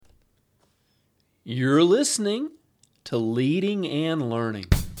You're listening to Leading and Learning.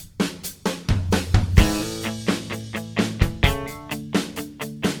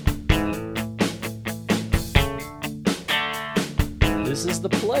 This is the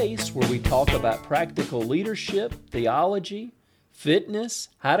place where we talk about practical leadership, theology, fitness,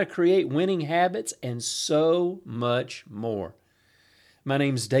 how to create winning habits, and so much more. My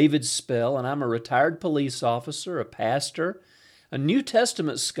name's David Spell, and I'm a retired police officer, a pastor, a New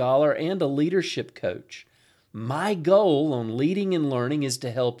Testament scholar, and a leadership coach. My goal on Leading and Learning is to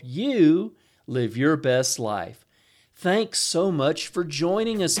help you live your best life. Thanks so much for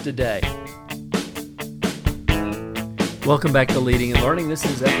joining us today. Welcome back to Leading and Learning. This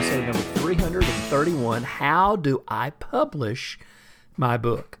is episode number 331, How Do I Publish My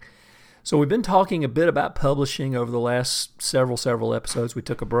Book? So we've been talking a bit about publishing over the last several episodes. We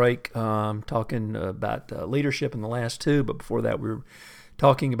took a break talking about leadership in the last two, but before that we were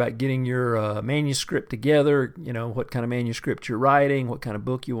talking about getting your manuscript together, what kind of manuscript you're writing, what kind of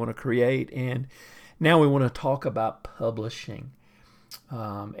book you want to create, and now we want to talk about publishing.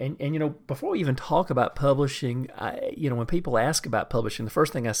 Before we even talk about publishing, when people ask about publishing, the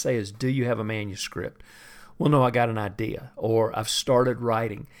first thing I say is, do you have a manuscript? Well, no, I got an idea, or I've started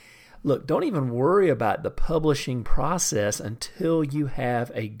writing. Look, don't even worry about the publishing process until you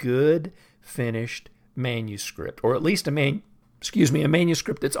have a good, finished manuscript, or at least a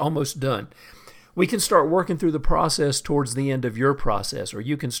manuscript that's almost done. We can start working through the process towards the end of your process, or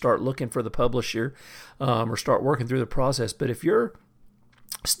you can start looking for the publisher, or start working through the process. But if you're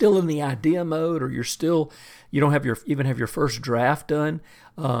still in the idea mode, or you don't have your first draft done,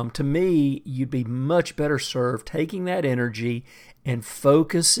 to me, you'd be much better served taking that energy and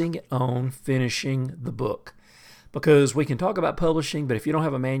focusing on finishing the book. Because we can talk about publishing, but if you don't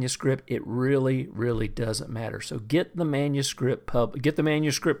have a manuscript, it really, really doesn't matter. So get the manuscript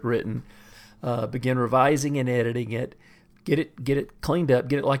written, begin revising and editing it, get it cleaned up,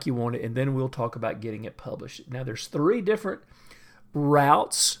 get it like you want it, and then we'll talk about getting it published. Now, there's three different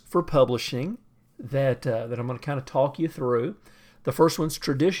routes for publishing that I'm going to kind of talk you through. The first one's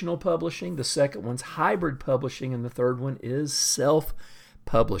traditional publishing, the second one's hybrid publishing, and the third one is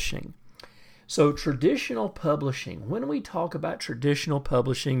self-publishing. So traditional publishing, when we talk about traditional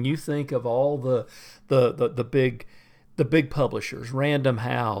publishing, you think of all the big publishers, Random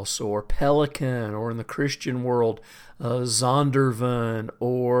House or Pelican, or in the Christian world, Zondervan,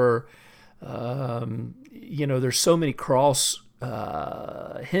 or there's so many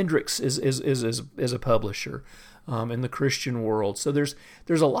Hendricks is a publisher in the Christian world. So there's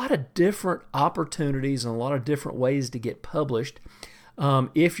a lot of different opportunities and a lot of different ways to get published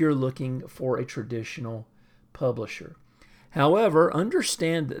if you're looking for a traditional publisher. However,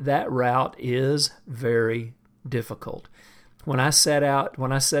 understand that route is very difficult. When I set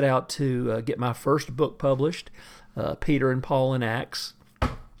out to get my first book published, Peter and Paul in Acts,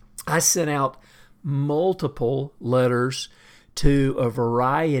 I sent out multiple letters to a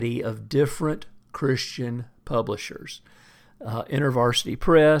variety of different Christian publishers. InterVarsity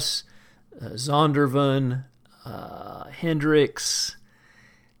Press, Zondervan, Hendricks.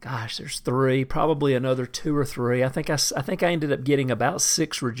 Gosh, there's three, probably another two or three. I think I ended up getting about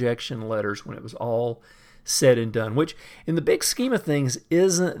 6 rejection letters when it was all said and done, which in the big scheme of things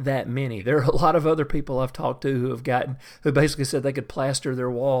isn't that many. There are a lot of other people I've talked to who basically said they could plaster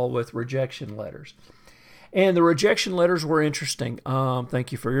their wall with rejection letters. And the rejection letters were interesting.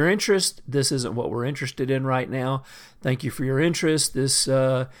 Thank you for your interest. This isn't what we're interested in right now. Thank you for your interest. This,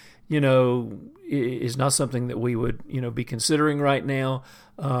 is not something that we would, be considering right now.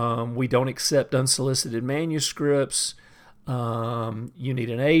 We don't accept unsolicited manuscripts. You need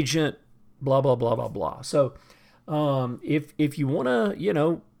an agent, blah, blah, blah, blah, blah. So if you want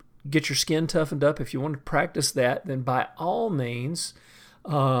to, get your skin toughened up, if you want to practice that, then by all means,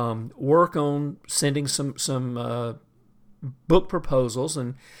 work on sending some book proposals,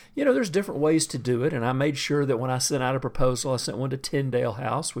 and there's different ways to do it. And I made sure that when I sent out a proposal, I sent one to Tyndale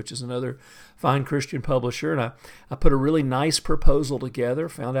House, which is another fine Christian publisher, and I put a really nice proposal together.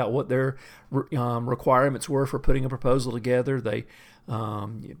 Found out what their requirements were for putting a proposal together. They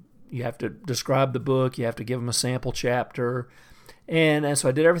you have to describe the book, you have to give them a sample chapter. And so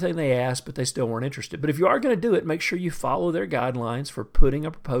I did everything they asked, but they still weren't interested. But if you are going to do it, make sure you follow their guidelines for putting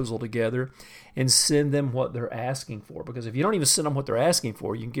a proposal together and send them what they're asking for. Because if you don't even send them what they're asking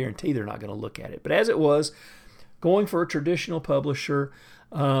for, you can guarantee they're not going to look at it. But as it was, going for a traditional publisher,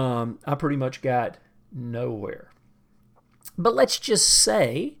 I pretty much got nowhere. But let's just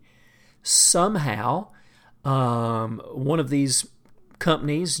say somehow one of these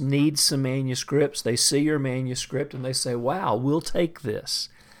companies needs some manuscripts. They see your manuscript and they say, wow, we'll take this.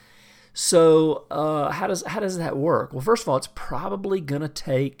 So how does that work? Well, first of all, it's probably going to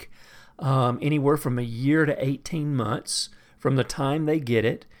take anywhere from a year to 18 months from the time they get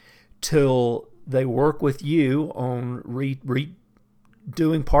it till they work with you on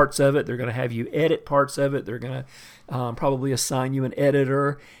redoing parts of it. They're going to have you edit parts of it. They're going to probably assign you an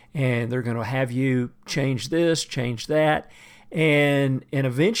editor, and they're going to have you change this, change that, and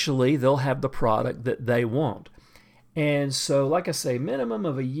eventually they'll have the product that they want. And so, like I say, minimum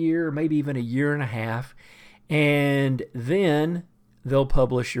of a year, maybe even a year and a half, and then they'll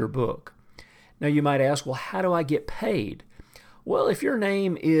publish your book. Now you might ask, well, how do I get paid? Well, if your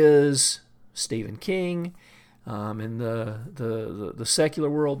name is Stephen King in the secular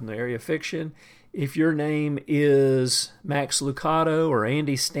world, in the area of fiction, if your name is Max Lucado or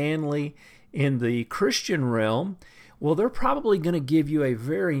Andy Stanley in the Christian realm, well, they're probably going to give you a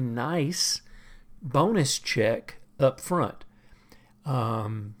very nice bonus check up front.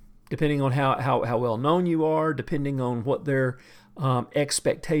 Depending on how well known you are, depending on what their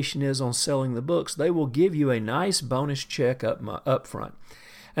expectation is on selling the books, they will give you a nice bonus check up front.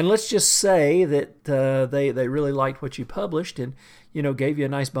 And let's just say that they really liked what you published and gave you a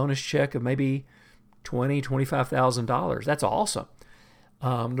nice bonus check of maybe $25,000. That's awesome.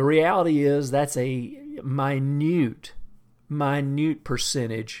 The reality is that's a minute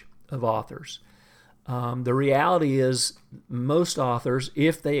percentage of authors. The reality is most authors,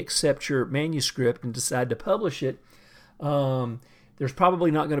 if they accept your manuscript and decide to publish it, there's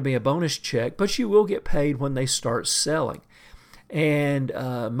probably not going to be a bonus check, but you will get paid when they start selling. And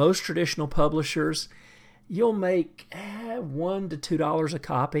most traditional publishers, you'll make $1 to $2 a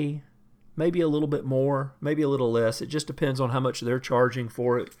copy, maybe a little bit more, maybe a little less. It just depends on how much they're charging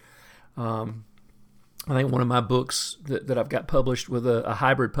for it. I think one of my books that I've got published with a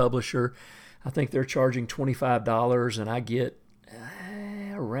hybrid publisher, I think they're charging $25, and I get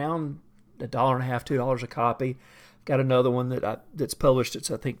around $1.50, $2 a copy. Got another one that's published.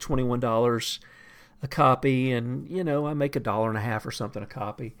 It's I think $21 a copy, and I make $1.50 or something a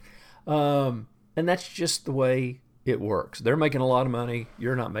copy, and that's just the way it works. They're making a lot of money.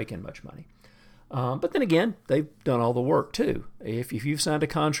 You're not making much money. But then again, they've done all the work too. If you've signed a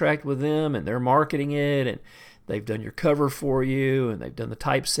contract with them and they're marketing it and they've done your cover for you and they've done the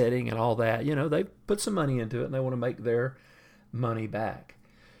typesetting and all that, they've put some money into it and they want to make their money back.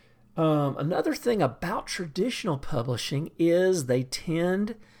 Another thing about traditional publishing is they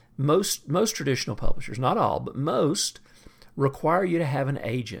tend, most traditional publishers, not all, but most, require you to have an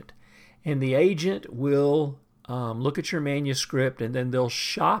agent. And the agent will look at your manuscript and then they'll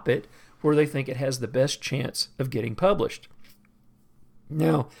shop it where they think it has the best chance of getting published.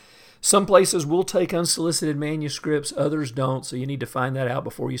 Now, some places will take unsolicited manuscripts, others don't, so you need to find that out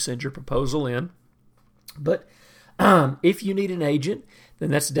before you send your proposal in. But if you need an agent, then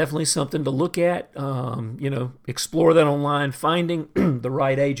that's definitely something to look at. Explore that online, finding the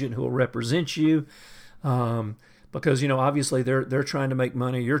right agent who will represent you. Because, obviously they're trying to make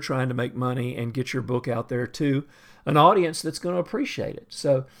money, you're trying to make money and get your book out there to an audience that's going to appreciate it.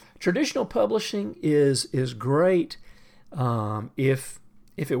 So traditional publishing is great. If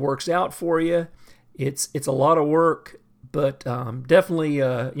it works out for you, it's a lot of work, but definitely,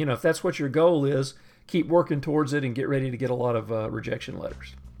 if that's what your goal is, keep working towards it and get ready to get a lot of rejection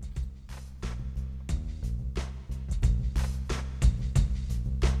letters.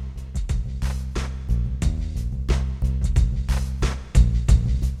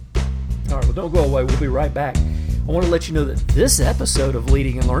 All right, well, don't go away. We'll be right back. I want to let you know that this episode of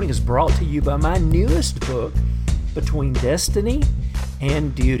Leading and Learning is brought to you by my newest book, Between Destiny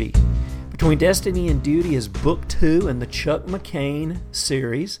and Duty. Between Destiny and Duty is book 2 in the Chuck McCain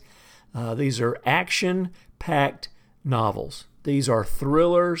series. These are action-packed novels. These are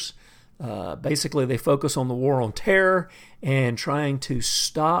thrillers. Basically, they focus on the war on terror and trying to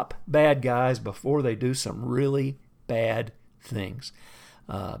stop bad guys before they do some really bad things.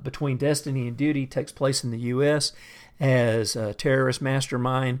 Between Destiny and Duty takes place in the U.S. as a terrorist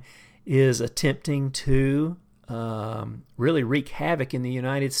mastermind is attempting to really wreak havoc in the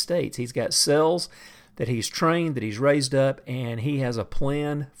United States. He's got cells that he's trained, that he's raised up, and he has a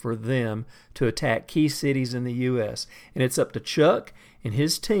plan for them to attack key cities in the U.S. And it's up to Chuck and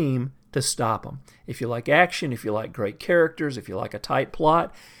his team to stop them. If you like action, if you like great characters, if you like a tight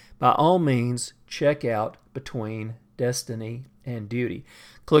plot, by all means, check out Between Destiny and Duty.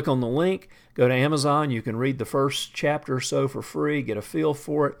 Click on the link, go to Amazon. You can read the first chapter or so for free, get a feel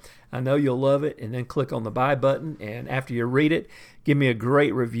for it. I know you'll love it, and then click on the buy button, and after you read it, give me a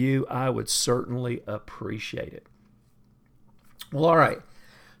great review. I would certainly appreciate it. Well, all right.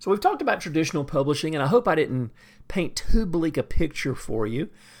 So we've talked about traditional publishing, and I hope I didn't paint too bleak a picture for you.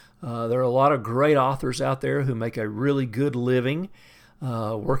 There are a lot of great authors out there who make a really good living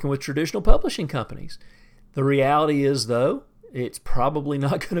working with traditional publishing companies. The reality is, though, it's probably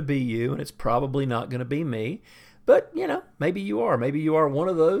not going to be you, and it's probably not going to be me. But maybe you are. Maybe you are one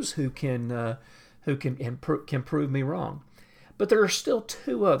of those who can prove me wrong. But there are still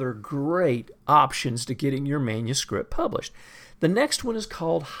two other great options to getting your manuscript published. The next one is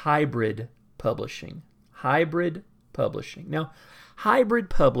called hybrid publishing. Hybrid publishing. Now, hybrid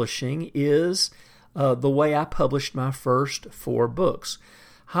publishing is the way I published my first 4 books.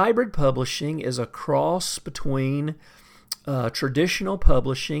 Hybrid publishing is a cross between traditional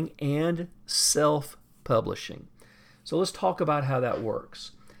publishing and self-publishing. So let's talk about how that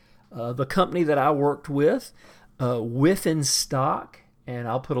works. The company that I worked with, Wipf Stock, and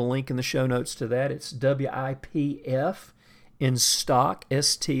I'll put a link in the show notes to that. It's WIPF in Stock,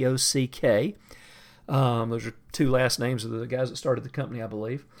 STOCK. Those are 2 last names of the guys that started the company, I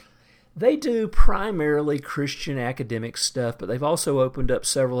believe. They do primarily Christian academic stuff, but they've also opened up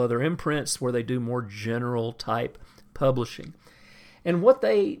several other imprints where they do more general type publishing. And what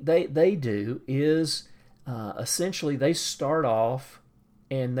they do is essentially they start off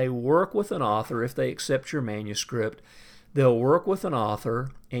and they work with an author. If they accept your manuscript, they'll work with an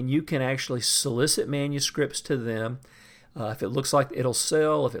author, and you can actually solicit manuscripts to them. If it looks like it'll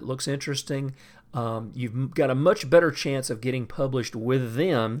sell, if it looks interesting, you've got a much better chance of getting published with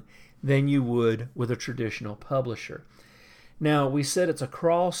them than you would with a traditional publisher. Now, we said it's a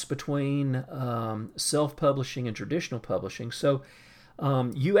cross between self-publishing and traditional publishing, so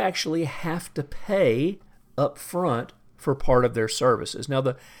you actually have to pay up front for part of their services.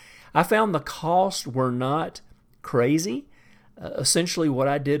 Now, I found the costs were not crazy. Essentially, what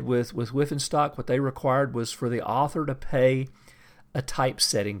I did with Wipf Stock, what they required was for the author to pay a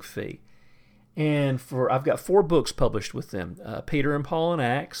typesetting fee. And I've got 4 books published with them: Peter and Paul and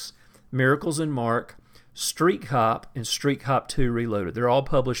Acts, Miracles in Mark, Street Cop, and Street Cop 2 Reloaded. They're all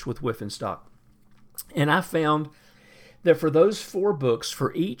published with Wipf Stock. And I found that for those 4 books,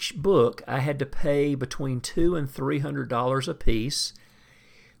 for each book, I had to pay between $200 and $300 a piece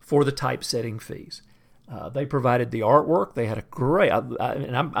for the typesetting fees. They provided the artwork. They had a great,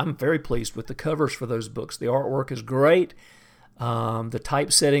 and I'm very pleased with the covers for those books. The artwork is great. The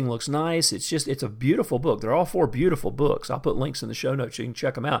typesetting looks nice. It's a beautiful book. They're all 4 beautiful books. I'll put links in the show notes so you can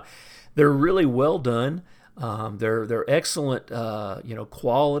check them out. They're really well done. They're excellent,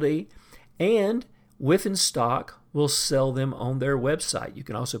 quality, and Wipf Stock will sell them on their website. You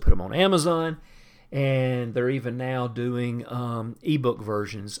can also put them on Amazon, and they're even now doing ebook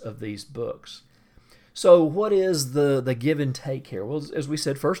versions of these books. So what is the give and take here? Well, as we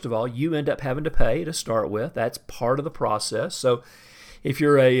said, first of all, you end up having to pay to start with. That's part of the process. So if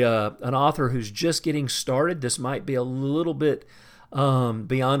you're an author who's just getting started, this might be a little bit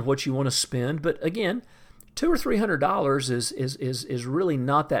beyond what you want to spend. But again, $200 or $300 is really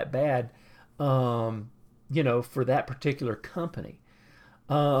not that bad, for that particular company.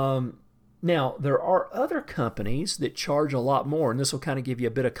 Now, there are other companies that charge a lot more, and this will kind of give you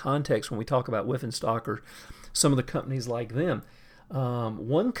a bit of context when we talk about Wipf Stock or some of the companies like them.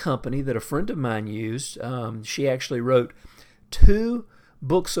 One company that a friend of mine used, she actually wrote 2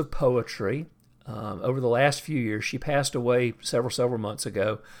 books of poetry over the last few years. She passed away several months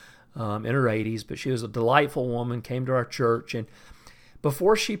ago in her 80s, but she was a delightful woman, came to our church, and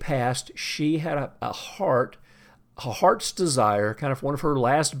before she passed, she had a heart's desire, kind of one of her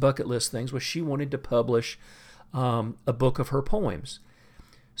last bucket list things, was she wanted to publish a book of her poems.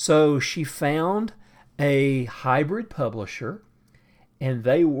 So she found a hybrid publisher, and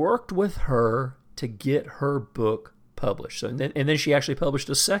they worked with her to get her book published. So, and then she actually published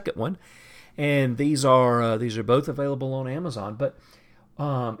a second one, and these are both available on Amazon. But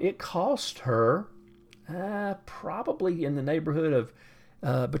it cost her probably in the neighborhood of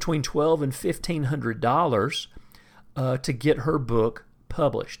between $1,200 and $1,500 to get her book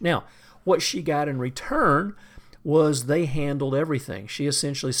published. Now, what she got in return was they handled everything. She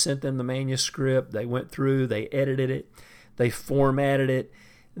essentially sent them the manuscript. They went through, they edited it, they formatted it,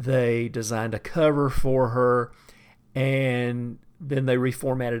 they designed a cover for her, and then they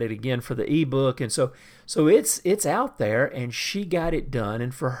reformatted it again for the ebook. And so it's out there, and she got it done.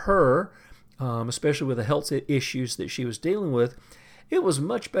 And for her, especially with the health issues that she was dealing with, it was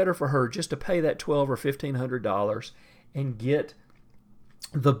much better for her just to pay that $1,200 or $1,500 and get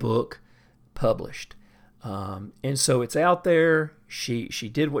the book published. And so it's out there. She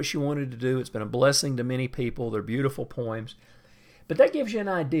did what she wanted to do. It's been a blessing to many people. They're beautiful poems. But that gives you an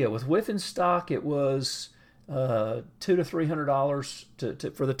idea. With Wipf Stock, it was $200 to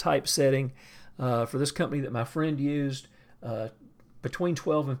 $300 for the typesetting. For this company that my friend used, between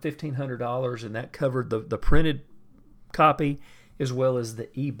 $1,200 and $1,500, and that covered the printed copy as well as the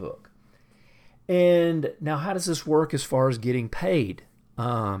ebook. And now, how does this work as far as getting paid?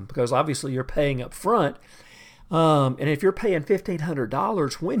 Because obviously you're paying up front. And if you're paying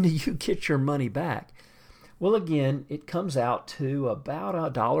 $1,500, when do you get your money back? Well, again, it comes out to about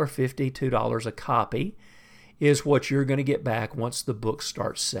 $1.50, $2 a copy is what you're going to get back once the book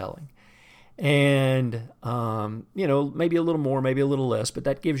starts selling. And, maybe a little more, maybe a little less, but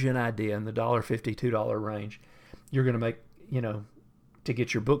that gives you an idea in the $1.50, $2 range you're going to make, to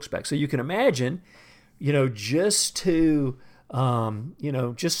get your books back. So you can imagine, just to,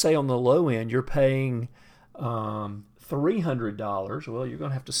 just say on the low end, you're paying $300. Well, you're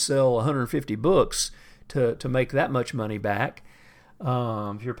going to have to sell 150 books to make that much money back.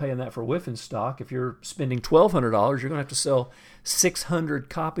 If you're paying that for Whiffenstock, if you're spending $1,200, you're going to have to sell 600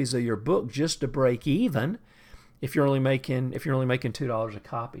 copies of your book just to break even. If you're only making $2 a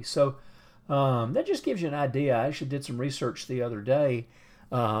copy, so that just gives you an idea. I actually did some research the other day,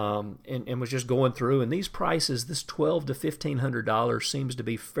 and was just going through, and these prices, this $1,200 to $1,500, seems to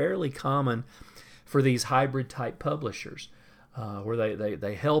be fairly common for these hybrid type publishers. Where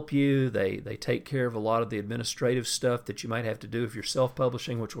they help you, they take care of a lot of the administrative stuff that you might have to do if you're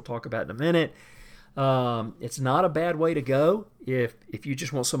self-publishing, which we'll talk about in a minute. It's not a bad way to go if you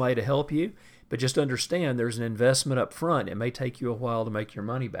just want somebody to help you, but just understand there's an investment up front. It may take you a while to make your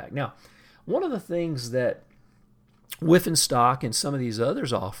money back. Now, one of the things that Whiffenstock and some of these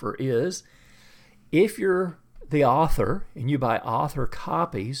others offer is if you're the author and you buy author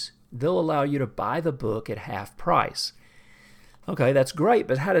copies, they'll allow you to buy the book at half price. Okay, that's great,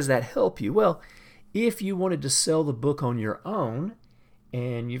 but how does that help you? Well, if you wanted to sell the book on your own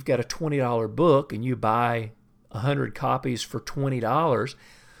and you've got a $20 book and you buy 100 copies for $20,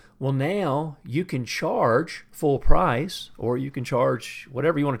 well, now you can charge full price, or you can charge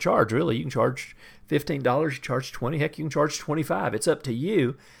whatever you want to charge, really. You can charge $15, you charge $20, heck, you can charge $25. It's up to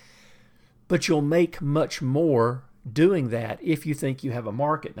you, but you'll make much more doing that if you think you have a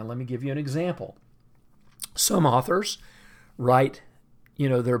market. Now, let me give you an example. Some authors write,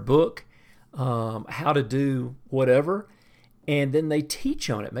 their book, how to do whatever, and then they teach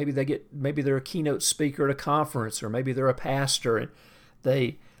on it. Maybe they're a keynote speaker at a conference, or maybe they're a pastor, and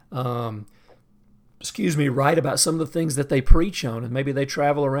they, write about some of the things that they preach on, and maybe they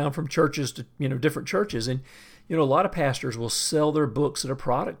travel around from churches to, different churches, and, a lot of pastors will sell their books at a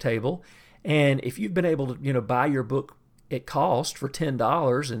product table, and if you've been able to, buy your book at cost for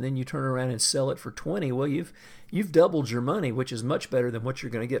 $10, and then you turn around and sell it for $20, well, you've doubled your money, which is much better than what you're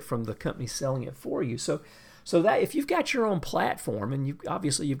going to get from the company selling it for you. So that if you've got your own platform, and you've got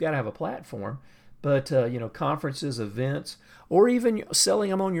to have a platform, but conferences, events, or even selling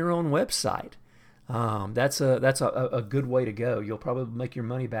them on your own website, that's a good way to go. You'll probably make your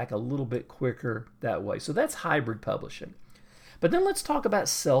money back a little bit quicker that way. So that's hybrid publishing. But then let's talk about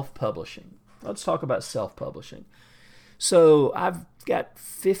self-publishing. So I've got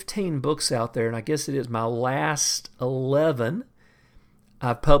 15 books out there, and I guess it is my last 11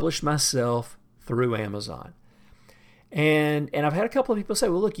 I've published myself through Amazon. And I've had a couple of people say,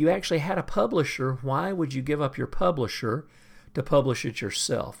 well, look, you actually had a publisher. Why would you give up your publisher to publish it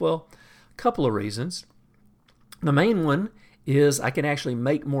yourself? Well, a couple of reasons. The main one is I can actually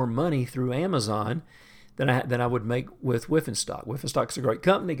make more money through Amazon than I would make with Whiffenstock. Whiffenstock's a great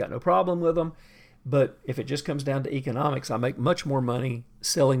company, got no problem with them. But if it just comes down to economics, I make much more money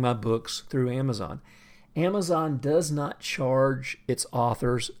selling my books through Amazon. Amazon does not charge its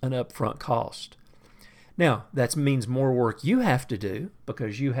authors an upfront cost. Now, that means more work you have to do,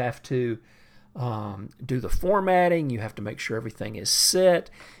 because you have to do the formatting, you have to make sure everything is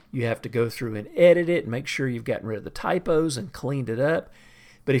set, you have to go through and edit it and make sure you've gotten rid of the typos and cleaned it up.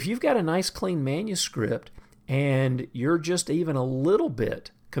 But if you've got a nice clean manuscript and you're just even a little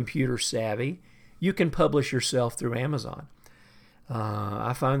bit computer savvy, you can publish yourself through Amazon.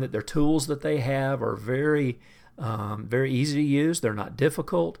 I find that their tools that they have are very easy to use. They're not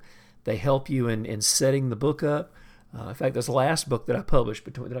difficult. They help you in setting the book up. In fact, this last book that I published,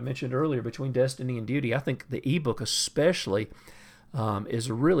 that I mentioned earlier, Between Destiny and Duty, I think the ebook especially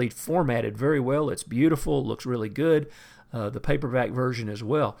is really formatted very well. It's beautiful, looks really good. The paperback version as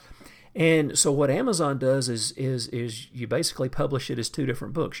well. And so what Amazon does is you basically publish it as two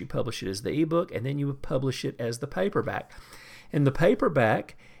different books. You publish it as the ebook, and then you publish it as the paperback. And the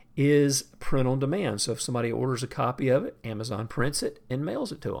paperback is print on demand. So if somebody orders a copy of it, Amazon prints it and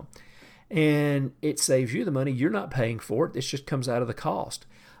mails it to them. And it saves you the money. You're not paying for it. This just comes out of the cost.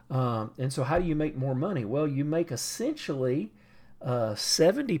 And so how do you make more money? Well, you make essentially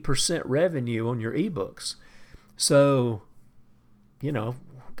 70% revenue on your ebooks. So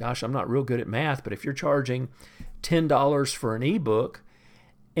gosh, I'm not real good at math, but if you're charging $10 for an ebook,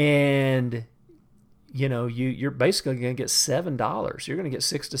 and you're basically going to get $7. You're going to get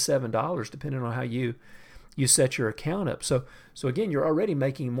 $6 to $7 depending on how you set your account up. So again, you're already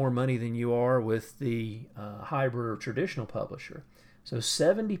making more money than you are with the hybrid or traditional publisher. So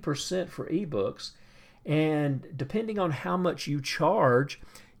 70% for ebooks, and depending on how much you charge,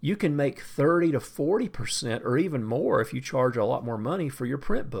 you can make 30 to 40% or even more if you charge a lot more money for your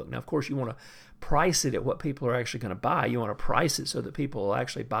print book. Now, of course, you want to price it at what people are actually going to buy. You want to price it so that people will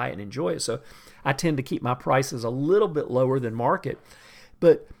actually buy it and enjoy it. So I tend to keep my prices a little bit lower than market,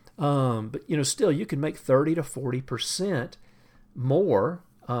 but still you can make 30 to 40% more,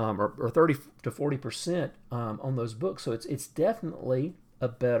 or 30 to 40% on those books. So it's definitely a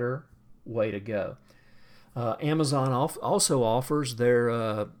better way to go. Amazon also offers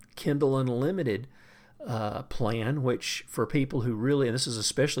their Kindle Unlimited plan, which for people who really, and this is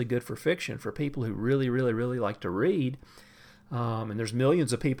especially good for fiction, for people who really, really, really like to read, and there's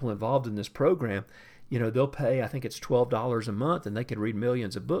millions of people involved in this program, they'll pay, I think it's $12 a month, and they could read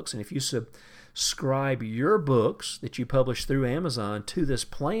millions of books. And if you subscribe your books that you publish through Amazon to this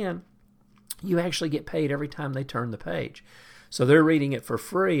plan, you actually get paid every time they turn the page. So they're reading it for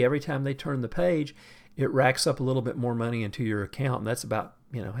free. Every time they turn the page, it racks up a little bit more money into your account, and that's about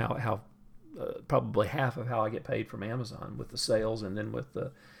how probably half of how I get paid from Amazon with the sales, and then with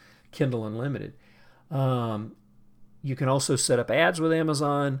the Kindle Unlimited. You can also set up ads with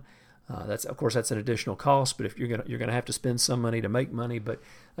Amazon. That's an additional cost, but if you're gonna have to spend some money to make money. But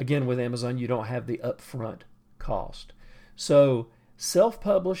again, with Amazon, you don't have the upfront cost. So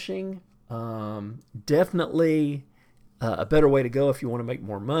self-publishing, definitely a better way to go if you want to make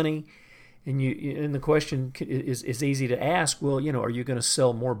more money. And the question is easy to ask. Well, are you going to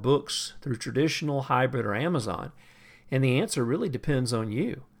sell more books through traditional, hybrid, or Amazon? And the answer really depends on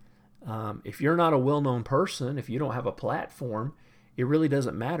you. If you're not a well-known person, if you don't have a platform, it really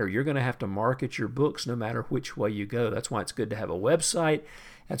doesn't matter. You're going to have to market your books no matter which way you go. That's why it's good to have a website.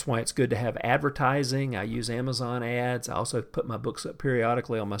 That's why it's good to have advertising. I use Amazon ads. I also put my books up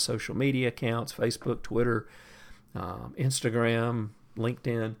periodically on my social media accounts, Facebook, Twitter, Instagram,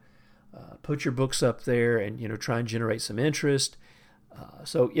 LinkedIn. Put your books up there and try and generate some interest.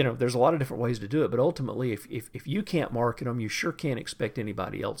 So there's a lot of different ways to do it, but ultimately if you can't market them, you sure can't expect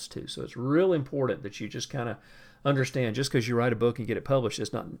anybody else to. So it's real important that you just kind of understand, just because you write a book and get it published,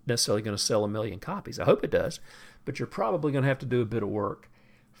 it's not necessarily going to sell 1 million copies. I hope it does, but you're probably going to have to do a bit of work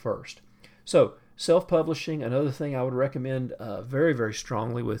first. So self-publishing, another thing I would recommend very, very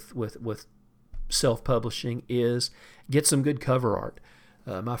strongly with self-publishing is get some good cover art.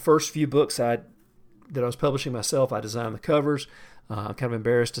 My first few books that I was publishing myself, I designed the covers. I'm kind of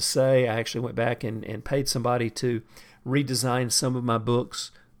embarrassed to say I actually went back and paid somebody to redesign some of my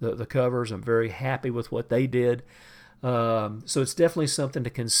books, the covers. I'm very happy with what they did. So it's definitely something to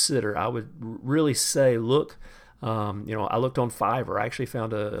consider. I would really say, look, I looked on Fiverr. I actually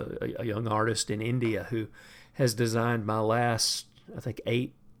found a young artist in India who has designed my last, I think,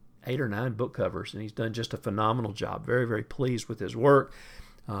 eight or nine book covers, and he's done just a phenomenal job. Very, very pleased with his work.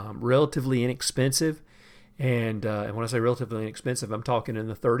 Relatively inexpensive, and when I say relatively inexpensive, I'm talking in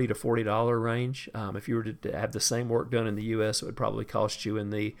the $30 to $40 range. If you were to have the same work done in the U.S., it would probably cost you in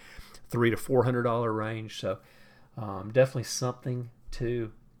the $300 to $400 range. So definitely something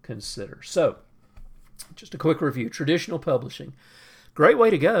to consider. So just a quick review. Traditional publishing, great way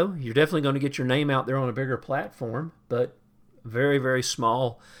to go. You're definitely going to get your name out there on a bigger platform, but very, very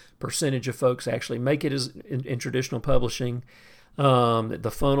small percentage of folks actually make it as in traditional publishing.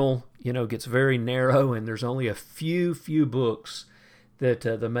 The funnel, gets very narrow, and there's only a few books that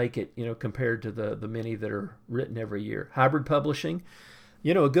make it, compared to the many that are written every year. Hybrid publishing,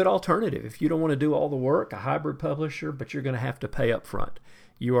 a good alternative. If you don't want to do all the work, a hybrid publisher, but you're going to have to pay up front.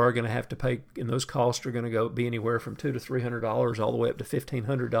 You are going to have to pay, and those costs are going to be anywhere from $200 to $300 all the way up to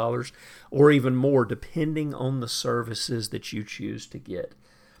 $1,500 or even more, depending on the services that you choose to get.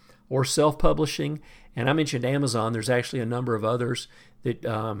 Or self-publishing, and I mentioned Amazon. There's actually a number of others that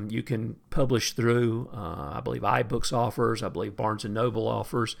you can publish through. I believe iBooks offers. I believe Barnes & Noble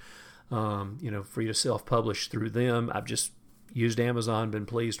offers, for you to self-publish through them. I've just used Amazon, been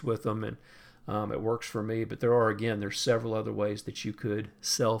pleased with them, and it works for me. But there's several other ways that you could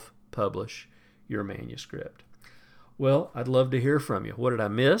self-publish your manuscript. Well, I'd love to hear from you. What did I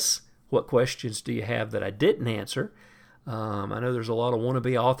miss? What questions do you have that I didn't answer? I know there's a lot of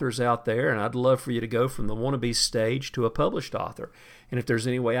wannabe authors out there, and I'd love for you to go from the wannabe stage to a published author. And if there's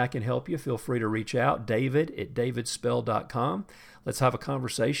any way I can help you, feel free to reach out, david@davidspell.com. Let's have a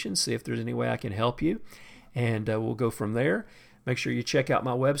conversation, see if there's any way I can help you, and we'll go from there. make sure you check out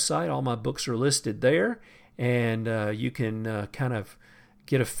my website. All my books are listed there, and you can kind of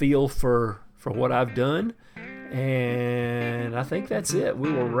get a feel for what I've done. And I think that's it.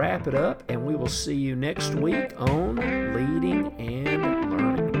 We will wrap it up, and we will see you next week on Leading and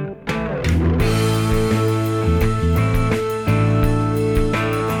Learning.